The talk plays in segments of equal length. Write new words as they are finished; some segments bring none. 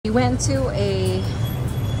We went to a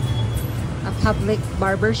public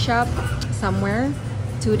barber shop somewhere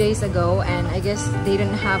 2 days ago, and I guess they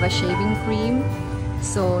didn't have a shaving cream.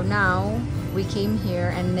 So now we came here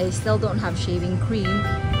and they still don't have shaving cream,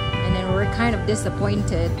 and then we're kind of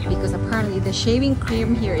disappointed because apparently the shaving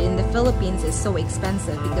cream here in the Philippines is so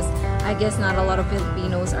expensive, because I guess not a lot of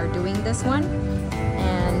Filipinos are doing this one,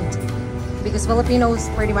 and because Filipinos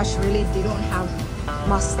pretty much really, they don't have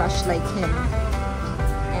mustache like him.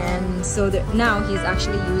 And so now he's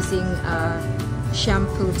actually using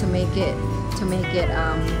shampoo to make it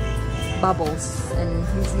bubbles, and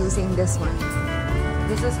he's using this one.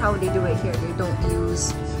 This is how they do it here. They don't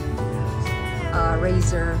use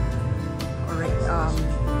razor or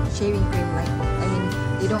shaving cream, like, I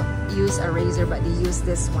mean, they don't use a razor, but they use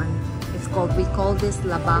this one. It's called, we call this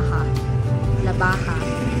labaha.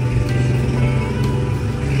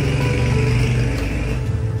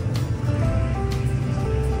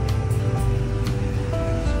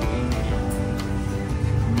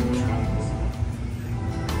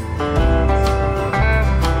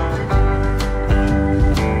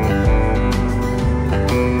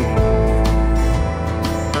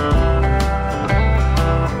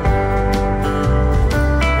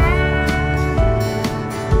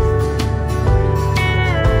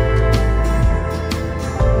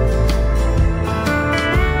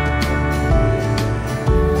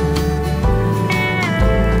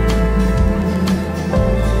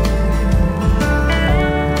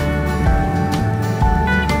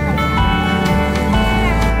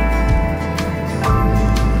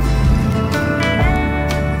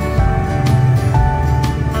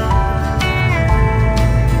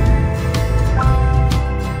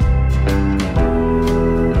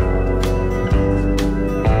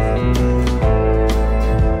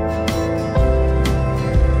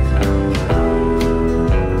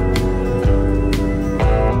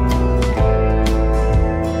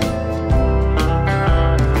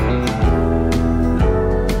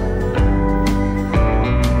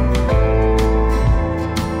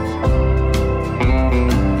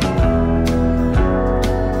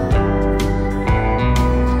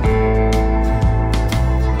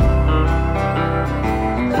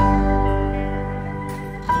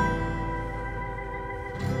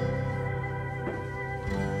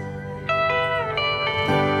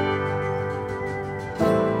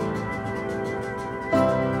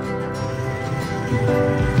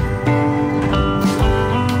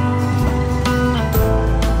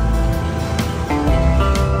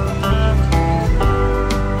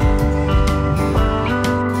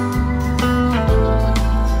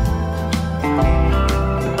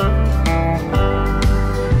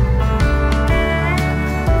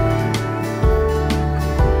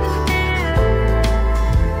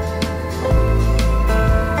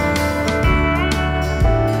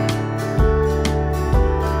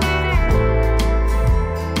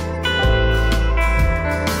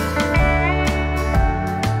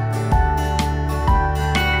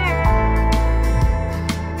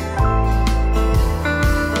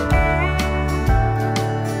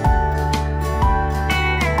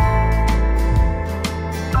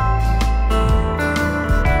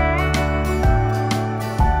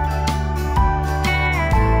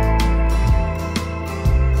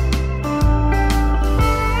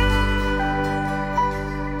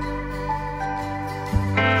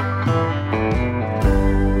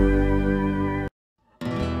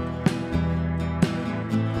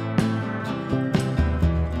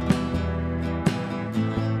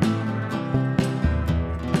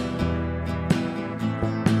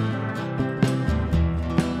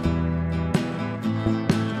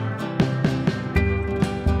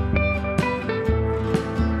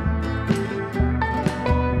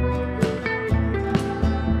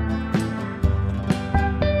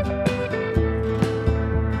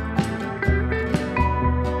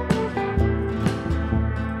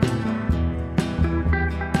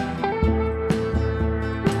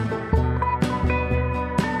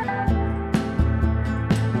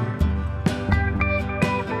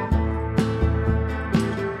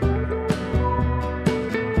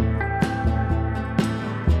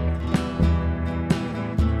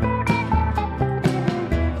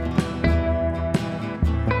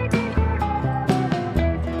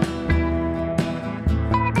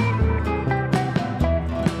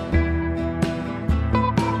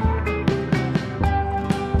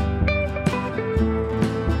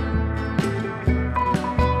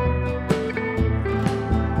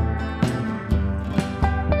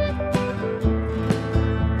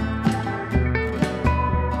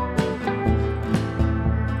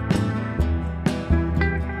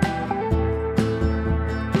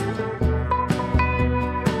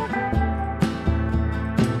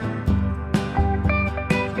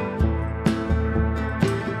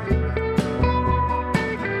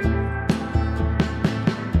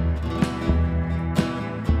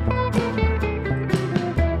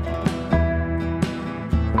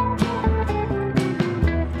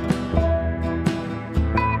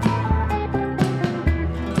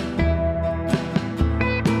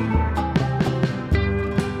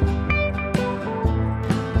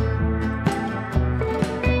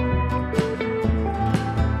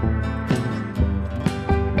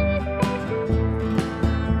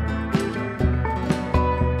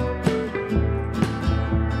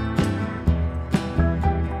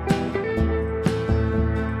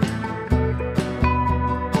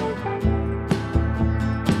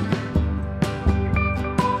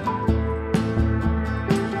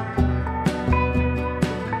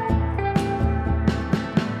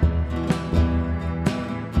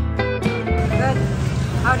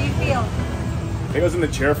 do you feel? I think I was in the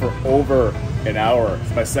chair for over an hour.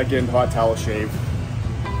 It's my second hot towel shave.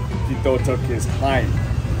 Tito took his time.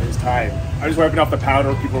 I was wiping off the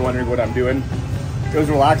powder. People were wondering what I'm doing. It was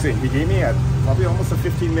relaxing. He gave me probably almost a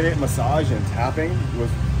 15-minute massage and tapping.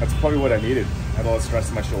 That's probably what I needed. I had a lot of stress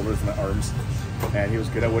in my shoulders and my arms, and he was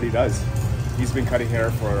good at what he does. He's been cutting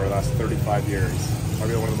hair for the last 35 years.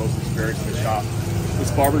 Probably one of the most experienced in the shop.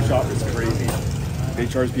 This barber shop is crazy. They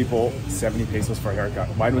charge people 70 pesos for a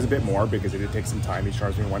haircut. Mine was a bit more because it did take some time. He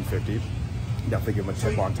charged me 150. Definitely give him a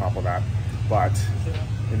tip on top of that. But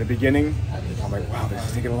in the beginning, I'm like, wow, this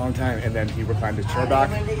is taking a long time. And then he reclined his chair back,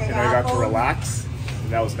 and I got to relax.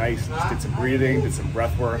 And that was nice. Just did some breathing, did some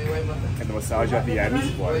breath work, and the massage at the end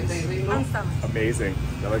was amazing.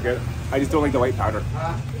 Really good. I just don't like the white powder.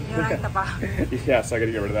 You don't like the powder? Yeah, so I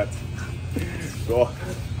gotta get rid of that. Cool.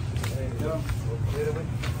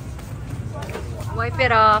 Wipe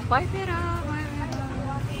it off, wipe it off, wipe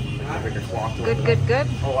it off. Good, good, good.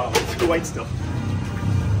 Oh wow, it's too white still.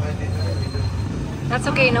 That's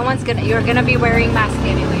okay, you're gonna be wearing mask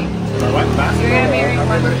anyway. What? Mask? You're gonna be wearing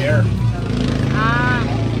mask. Air. Ah.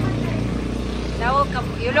 That will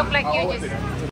come, you look like you just...